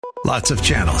Lots of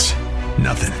channels,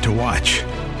 nothing to watch,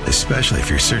 especially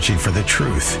if you're searching for the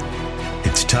truth.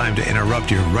 It's time to interrupt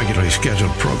your regularly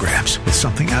scheduled programs with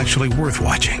something actually worth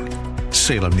watching.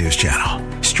 Salem News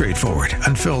Channel. Straightforward,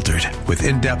 unfiltered, with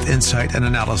in-depth insight and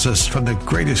analysis from the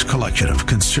greatest collection of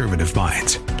conservative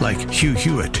minds like Hugh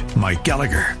Hewitt, Mike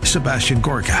Gallagher, Sebastian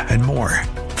Gorka, and more.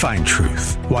 Find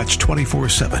truth. Watch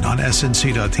 24/7 on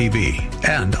snc.tv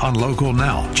and on Local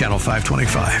Now, Channel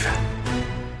 525.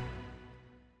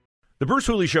 The Bruce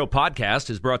Hooley Show podcast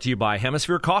is brought to you by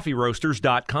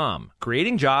HemisphereCoffeeRoasters.com.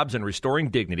 Creating jobs and restoring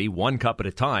dignity one cup at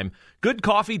a time. Good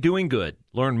coffee doing good.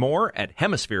 Learn more at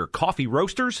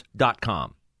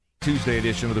HemisphereCoffeeRoasters.com. Tuesday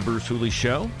edition of the Bruce Hooley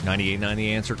Show. 98.9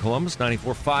 The Answer Columbus,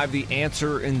 94.5 The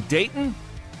Answer in Dayton.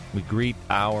 We greet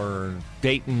our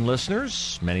Dayton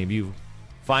listeners. Many of you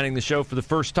finding the show for the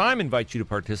first time. Invite you to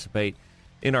participate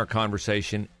in our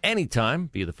conversation anytime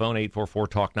via the phone,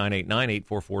 844-TALK-989,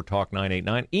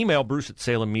 844-TALK-989. Email Bruce at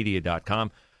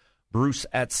SalemMedia.com, Bruce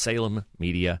at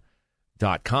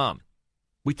SalemMedia.com.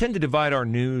 We tend to divide our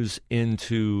news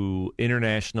into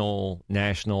international,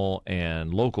 national,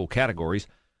 and local categories,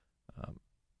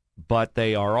 but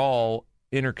they are all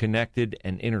interconnected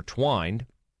and intertwined,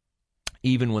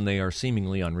 even when they are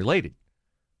seemingly unrelated.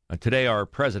 Today,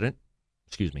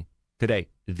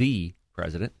 the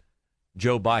president,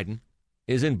 Joe Biden,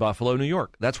 is in Buffalo, New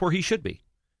York. That's where he should be.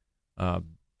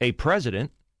 A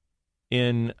president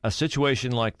in a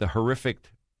situation like the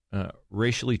horrific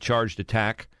racially charged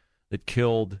attack that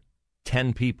killed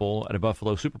 10 people at a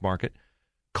Buffalo supermarket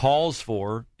calls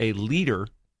for a leader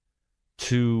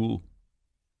to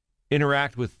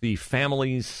interact with the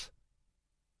families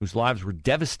whose lives were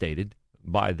devastated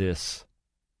by this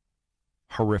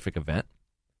horrific event.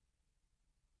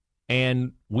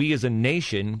 And we as a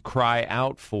nation cry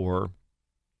out for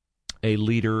a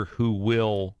leader who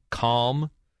will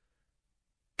calm,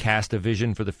 cast a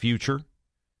vision for the future,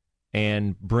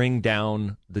 and bring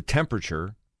down the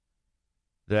temperature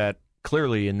that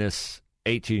clearly in this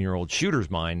 18-year-old shooter's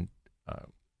mind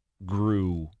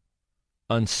grew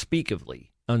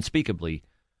unspeakably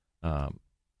out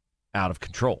of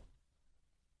control.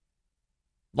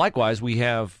 Likewise, we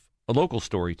have a local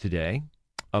story today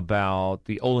about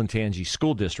the Olentangy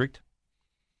School District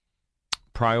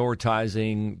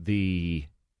prioritizing the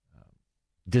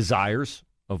desires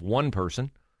of one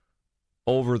person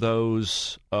over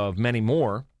those of many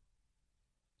more.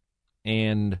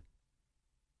 And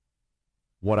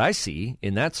what I see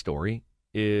in that story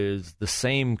is the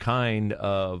same kind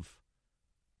of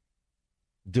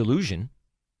delusion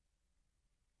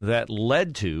that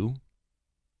led to,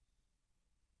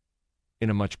 in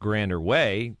a much grander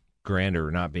way, grander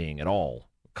not being at all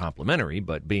complimentary,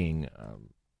 but being,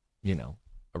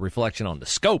 a reflection on the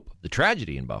scope of the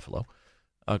tragedy in Buffalo,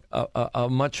 a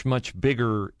much, much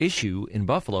bigger issue in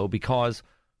Buffalo because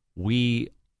we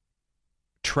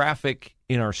traffic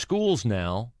in our schools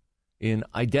now in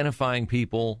identifying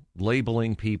people,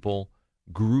 labeling people,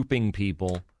 grouping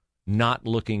people, not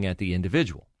looking at the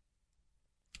individual.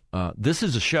 This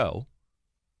is a show,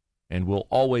 and will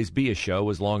always be a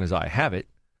show as long as I have it,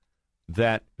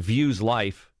 that views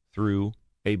life through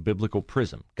a biblical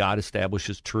prism. God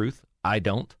establishes truth. I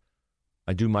don't.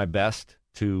 I do my best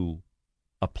to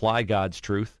apply God's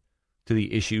truth to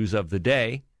the issues of the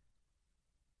day.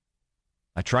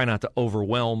 I try not to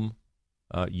overwhelm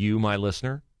you, my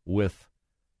listener, with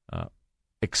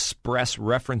express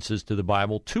references to the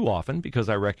Bible too often, because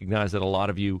I recognize that a lot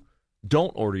of you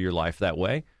don't order your life that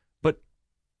way. But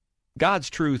God's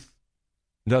truth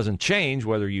doesn't change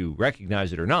whether you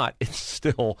recognize it or not. It's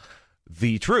still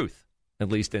the truth, at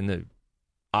least in the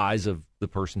eyes of the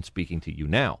person speaking to you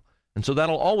now. And so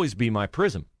that'll always be my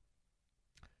prism.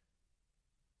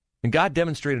 And God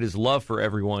demonstrated his love for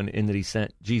everyone in that he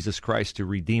sent Jesus Christ to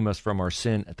redeem us from our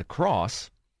sin at the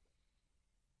cross.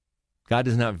 God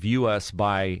does not view us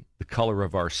by the color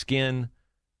of our skin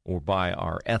or by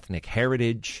our ethnic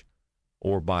heritage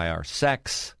or by our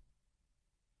sex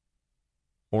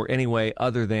or any way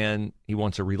other than he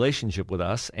wants a relationship with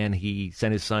us, and he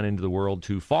sent his son into the world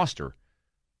to foster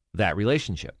that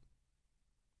relationship,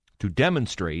 to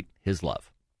demonstrate his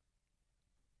love.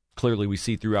 Clearly, we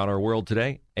see throughout our world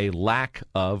today a lack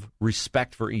of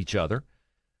respect for each other,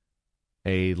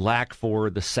 a lack for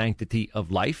the sanctity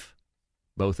of life,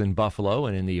 both in Buffalo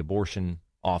and in the abortion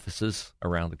offices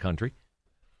around the country,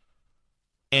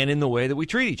 and in the way that we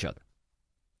treat each other.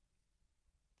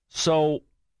 So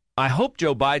I hope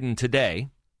Joe Biden today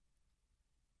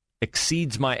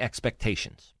exceeds my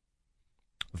expectations,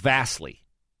 vastly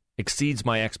exceeds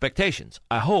my expectations.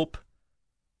 I hope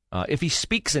if he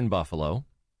speaks in Buffalo,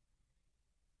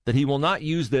 that he will not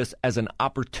use this as an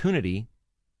opportunity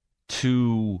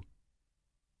to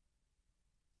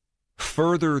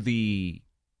further the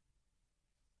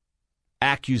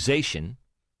accusation,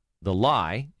 the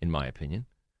lie, in my opinion,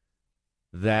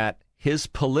 that his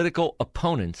political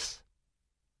opponents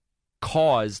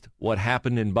caused what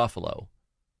happened in Buffalo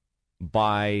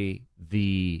by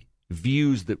the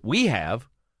views that we have,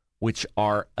 which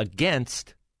are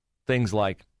against things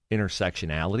like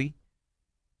intersectionality,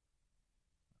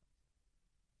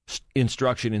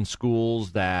 instruction in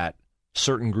schools that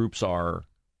certain groups are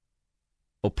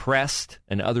oppressed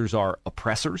and others are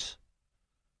oppressors.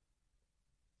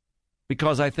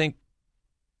 Because I think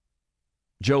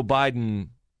Joe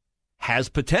Biden has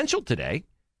potential today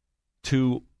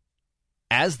to,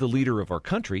 as the leader of our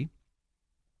country,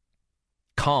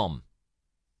 calm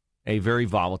a very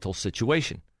volatile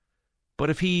situation. But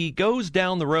if he goes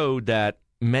down the road that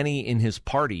many in his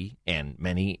party and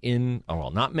many in,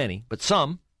 well, not many, but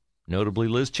some, notably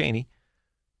Liz Cheney,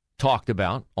 talked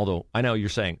about, although I know you're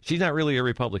saying she's not really a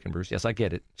Republican, Bruce. Yes, I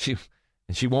get it.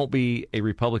 She won't be a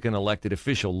Republican elected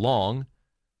official long.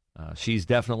 She's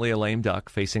definitely a lame duck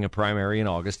facing a primary in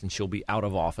August, and she'll be out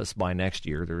of office by next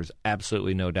year. There's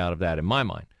absolutely no doubt of that in my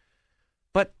mind.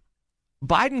 But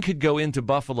Biden could go into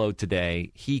Buffalo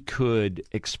today. He could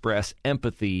express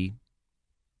empathy,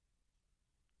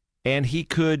 and he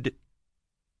could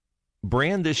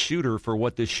brand this shooter for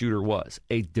what this shooter was: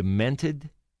 a demented,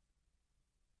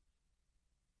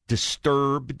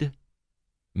 disturbed,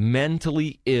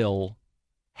 mentally ill,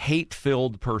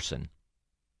 hate-filled person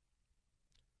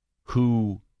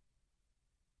who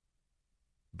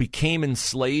became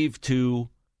enslaved to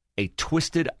a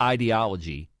twisted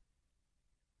ideology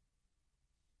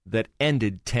that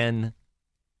ended 10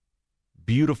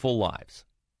 beautiful lives.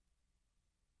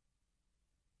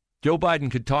 Joe Biden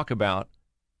could talk about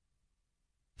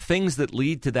things that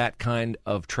lead to that kind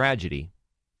of tragedy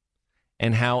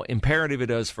and how imperative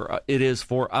it is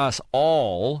for us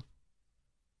all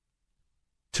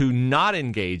to not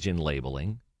engage in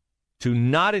labeling, to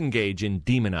not engage in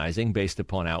demonizing based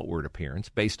upon outward appearance,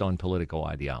 based on political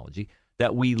ideology,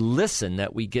 that we listen,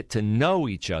 that we get to know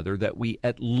each other, that we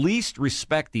at least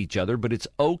respect each other, but it's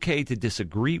okay to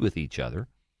disagree with each other.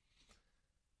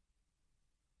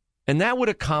 And that would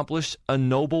accomplish a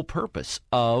noble purpose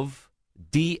of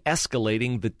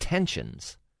de-escalating the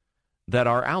tensions that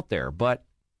are out there. But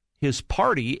his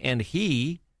party and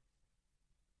he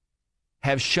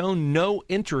have shown no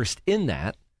interest in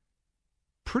that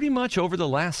pretty much over the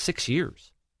last 6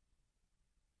 years.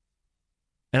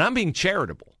 And I'm being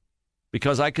charitable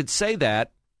because I could say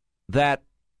that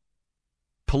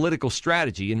political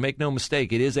strategy, and make no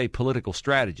mistake, it is a political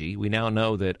strategy. We now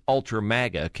know that Ultra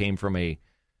MAGA came from a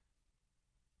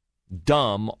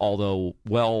dumb, although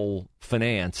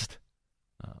well-financed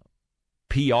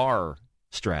PR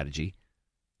strategy.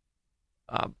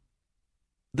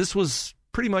 This was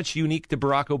pretty much unique to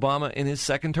Barack Obama in his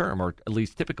second term, or at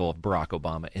least typical of Barack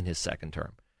Obama in his second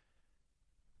term.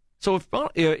 So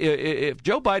if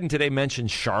Joe Biden today mentioned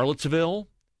Charlottesville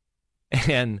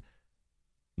and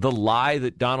the lie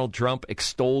that Donald Trump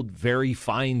extolled very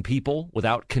fine people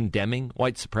without condemning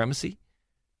white supremacy,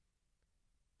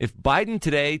 if Biden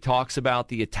today talks about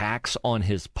the attacks on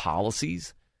his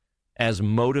policies as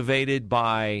motivated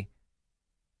by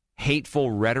hateful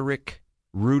rhetoric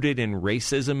rooted in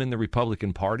racism in the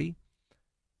Republican Party,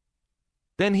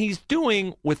 then he's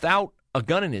doing, without a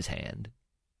gun in his hand,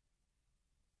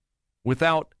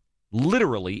 without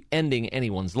literally ending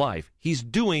anyone's life, he's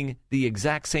doing the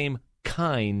exact same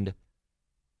kind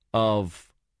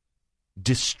of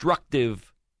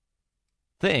destructive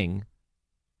thing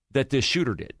that this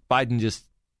shooter did. Biden just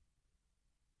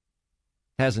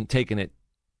hasn't taken it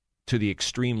to the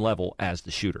extreme level as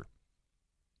the shooter.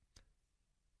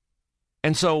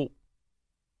 And so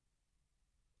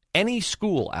any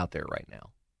school out there right now,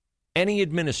 any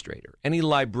administrator, any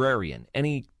librarian,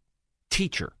 any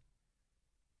teacher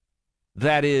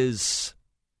that is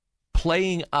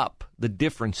playing up the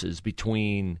differences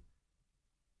between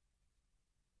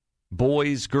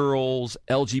boys, girls,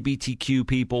 LGBTQ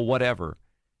people, whatever,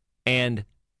 and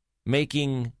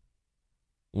making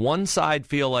one side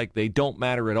feel like they don't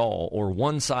matter at all, or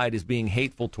one side is being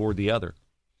hateful toward the other,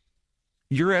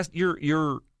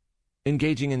 you're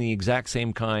engaging in the exact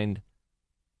same kind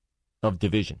of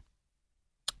division.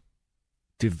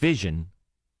 Division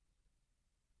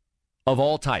of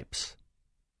all types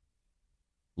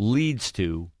leads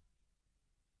to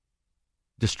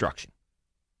destruction.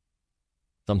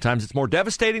 Sometimes it's more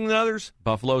devastating than others.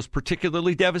 Buffalo's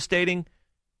particularly devastating.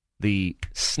 The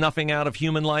snuffing out of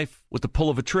human life with the pull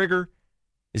of a trigger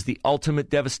is the ultimate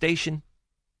devastation.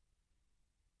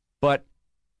 But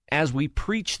as we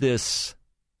preach this,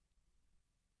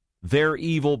 they're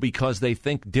evil because they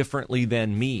think differently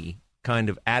than me kind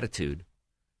of attitude,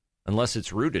 unless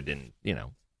it's rooted in,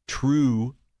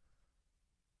 true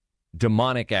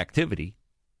demonic activity,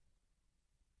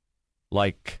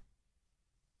 like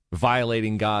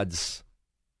violating God's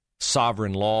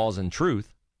sovereign laws and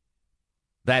truth,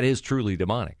 that is truly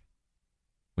demonic.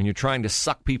 When you're trying to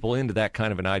suck people into that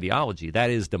kind of an ideology, that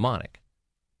is demonic.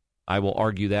 I will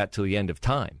argue that till the end of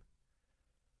time.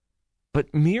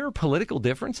 But mere political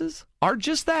differences are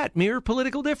just that, mere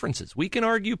political differences. We can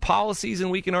argue policies,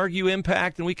 and we can argue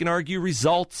impact, and we can argue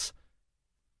results.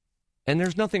 And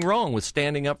there's nothing wrong with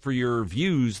standing up for your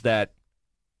views that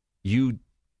you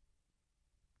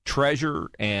treasure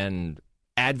and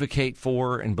advocate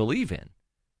for and believe in.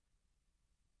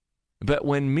 But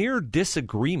when mere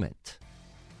disagreement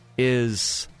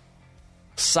is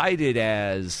cited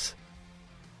as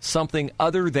something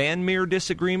other than mere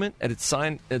disagreement, that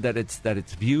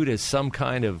it's viewed as some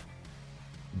kind of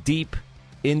deep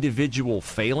individual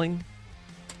failing,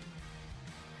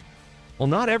 well,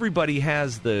 not everybody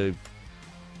has the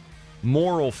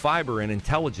moral fiber and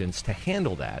intelligence to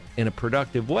handle that in a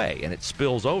productive way, and it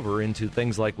spills over into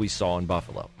things like we saw in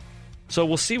Buffalo. So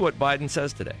we'll see what Biden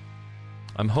says today.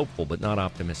 I'm hopeful but not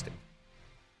optimistic.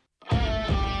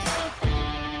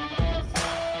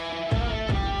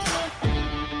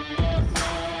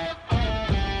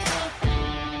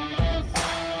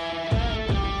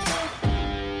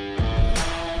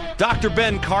 Dr.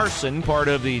 Ben Carson, part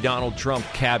of the Donald Trump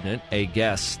cabinet, a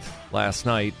guest last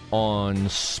night on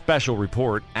Special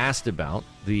Report, asked about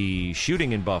the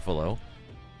shooting in Buffalo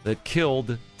that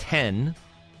killed 10.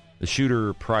 The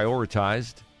shooter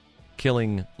prioritized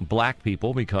killing black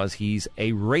people because he's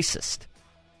a racist,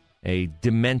 a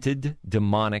demented,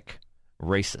 demonic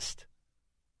racist.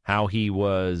 How he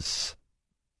was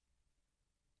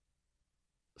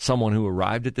someone who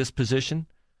arrived at this position,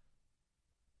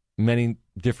 many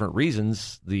different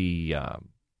reasons. The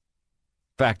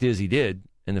fact is he did,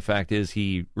 and the fact is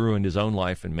he ruined his own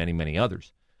life and many, many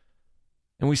others.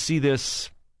 And we see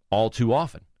this all too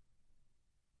often.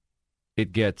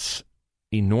 It gets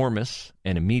enormous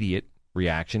and immediate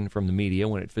reaction from the media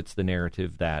when it fits the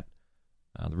narrative that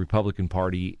the Republican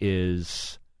Party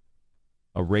is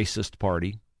a racist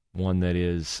party, one that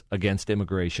is against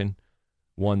immigration,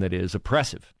 one that is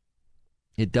oppressive.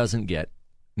 It doesn't get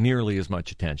nearly as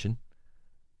much attention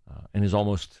and is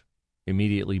almost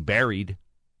immediately buried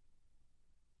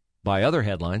by other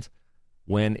headlines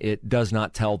when it does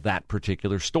not tell that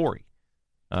particular story.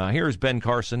 Here is Ben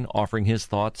Carson offering his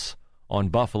thoughts on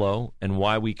Buffalo and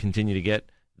why we continue to get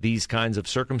these kinds of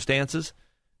circumstances,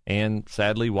 and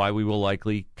sadly why we will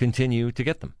likely continue to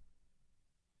get them.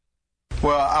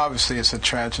 Well, obviously it's a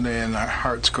tragedy, and our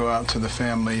hearts go out to the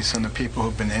families and the people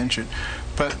who've been injured.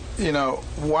 But,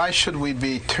 why should we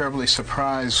be terribly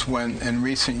surprised when in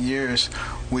recent years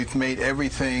we've made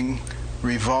everything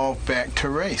revolve back to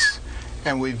race?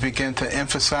 And we begin to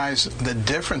emphasize the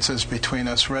differences between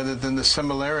us rather than the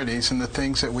similarities and the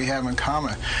things that we have in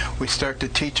common. We start to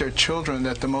teach our children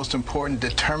that the most important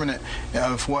determinant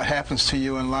of what happens to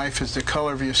you in life is the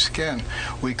color of your skin.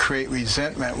 We create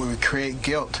resentment. We create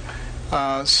guilt.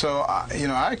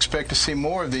 I expect to see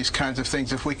more of these kinds of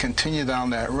things if we continue down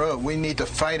that road. We need to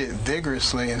fight it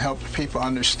vigorously and help people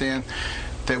understand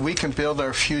that we can build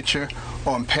our future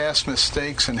on past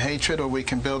mistakes and hatred, or we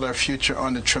can build our future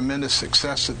on the tremendous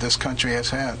success that this country has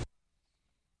had.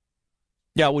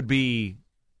 Yeah, it would be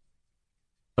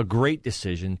a great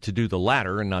decision to do the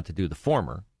latter and not to do the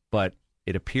former, but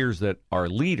it appears that our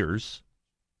leaders,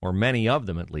 or many of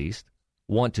them at least,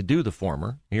 want to do the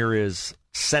former. Here is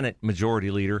Senate Majority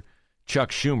Leader Chuck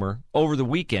Schumer. Over the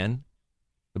weekend,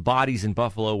 the bodies in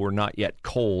Buffalo were not yet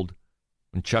cold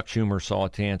when Chuck Schumer saw a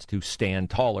chance to stand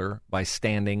taller by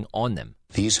standing on them.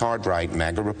 These hard-right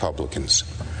MAGA Republicans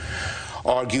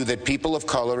argue that people of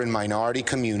color and minority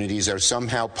communities are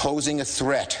somehow posing a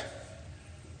threat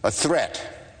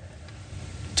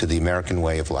to the American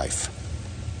way of life.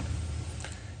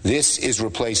 This is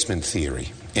replacement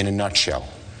theory in a nutshell.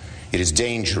 It is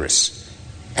dangerous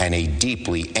and a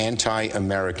deeply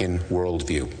anti-American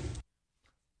worldview.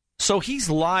 So he's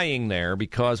lying there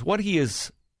because what he is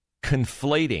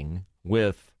conflating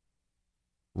with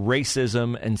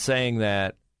racism and saying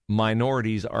that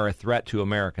minorities are a threat to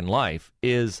American life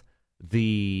is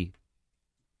the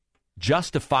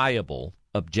justifiable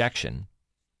objection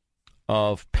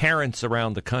of parents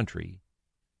around the country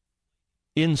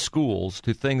in schools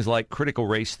to things like critical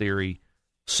race theory,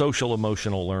 social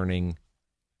emotional learning,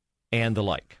 and the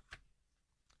like.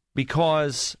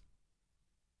 Because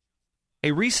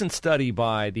A recent study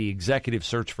by the executive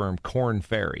search firm Korn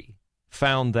Ferry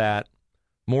found that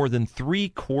more than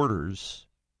 3/4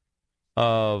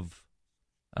 of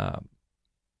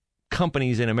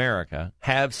companies in America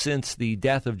have, since the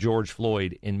death of George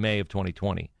Floyd in May of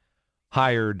 2020,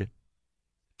 hired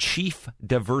chief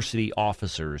diversity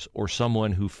officers, or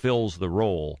someone who fills the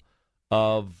role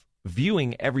of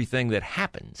viewing everything that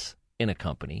happens in a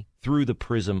company through the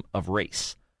prism of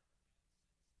race.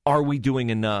 Are we doing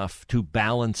enough to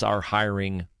balance our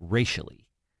hiring racially?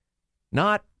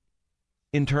 Not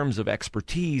in terms of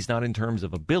expertise, not in terms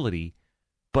of ability,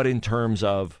 but in terms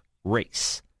of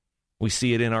race. We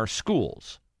see it in our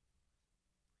schools.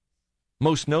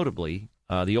 Most notably,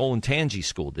 the Olentangy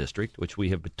School District, which we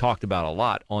have talked about a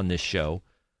lot on this show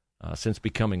since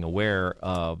becoming aware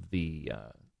of the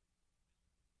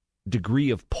degree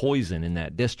of poison in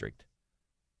that district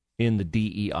in the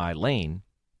DEI lane.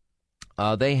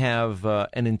 They have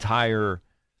an entire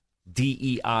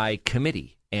DEI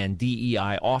committee and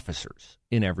DEI officers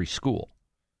in every school.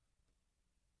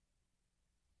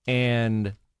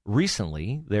 And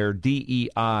recently, their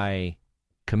DEI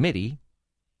committee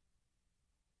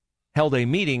held a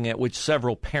meeting at which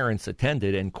several parents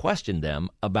attended and questioned them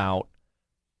about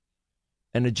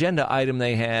an agenda item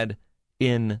they had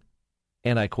in,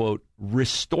 and I quote,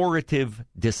 restorative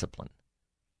discipline.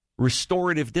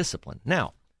 Restorative discipline.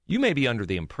 Now, you may be under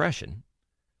the impression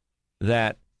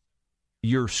that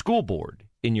your school board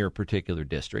in your particular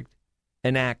district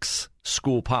enacts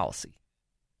school policy.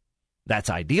 That's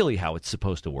ideally how it's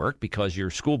supposed to work, because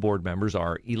your school board members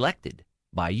are elected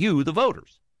by you, the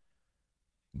voters.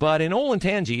 But in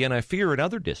Olentangy, and I fear in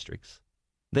other districts,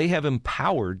 they have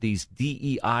empowered these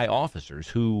DEI officers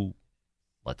who,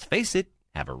 let's face it,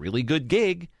 have a really good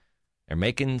gig. They're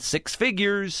making six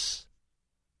figures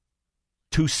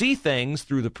to see things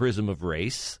through the prism of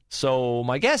race. So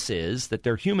my guess is that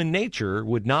their human nature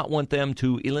would not want them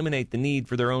to eliminate the need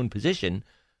for their own position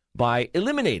by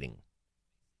eliminating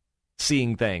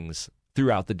seeing things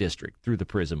throughout the district through the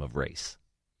prism of race.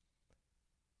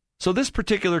 So this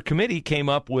particular committee came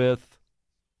up with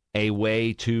a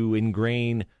way to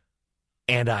ingrain,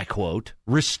 and I quote,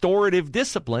 restorative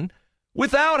discipline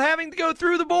without having to go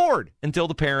through the board until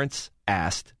the parents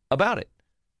asked about it.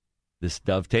 This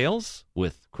dovetails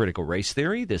with critical race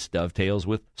theory. This dovetails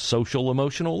with social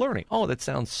emotional learning. Oh, that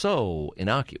sounds so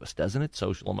innocuous, doesn't it?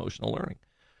 Social emotional learning.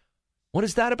 What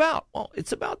is that about? Well,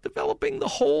 it's about developing the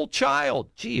whole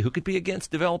child. Gee, who could be against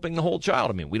developing the whole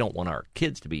child? I mean, we don't want our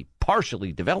kids to be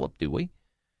partially developed, do we?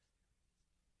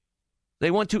 They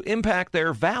want to impact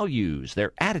their values,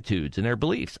 their attitudes, and their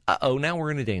beliefs. Uh-oh, now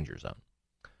we're in a danger zone.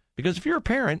 Because if you're a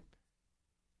parent,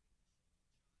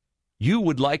 you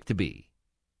would like to be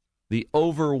the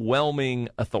overwhelming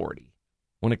authority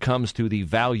when it comes to the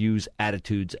values,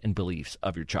 attitudes, and beliefs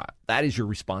of your child. That is your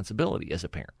responsibility as a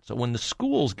parent. So when the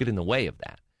schools get in the way of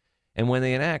that, and when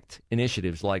they enact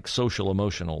initiatives like social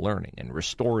emotional learning and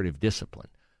restorative discipline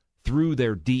through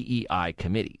their DEI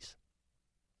committees,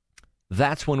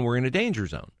 that's when we're in a danger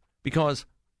zone. Because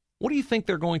what do you think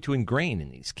they're going to ingrain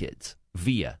in these kids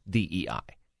via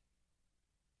DEI?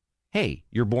 Hey,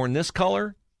 you're born this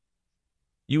color,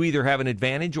 you either have an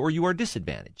advantage or you are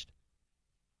disadvantaged.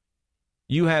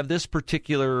 You have this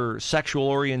particular sexual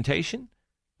orientation,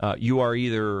 you are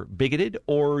either bigoted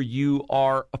or you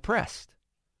are oppressed.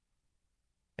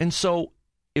 And so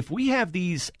if we have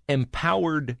these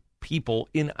empowered people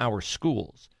in our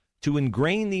schools to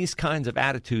ingrain these kinds of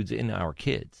attitudes in our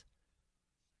kids,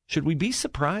 should we be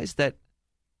surprised that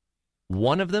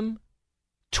one of them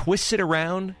twists it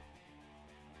around,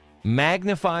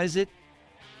 magnifies it,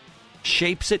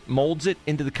 shapes it, molds it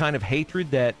into the kind of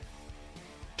hatred that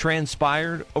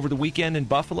transpired over the weekend in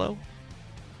Buffalo?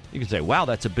 You can say, wow,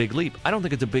 that's a big leap. I don't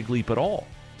think it's a big leap at all.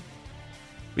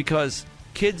 Because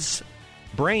kids'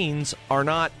 brains are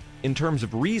not, in terms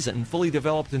of reason, fully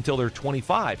developed until they're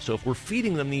 25. So if we're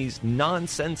feeding them these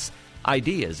nonsense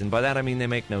ideas, and by that I mean they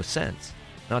make no sense,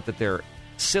 not that they're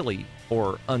silly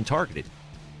or untargeted,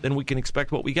 then we can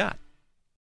expect what we got.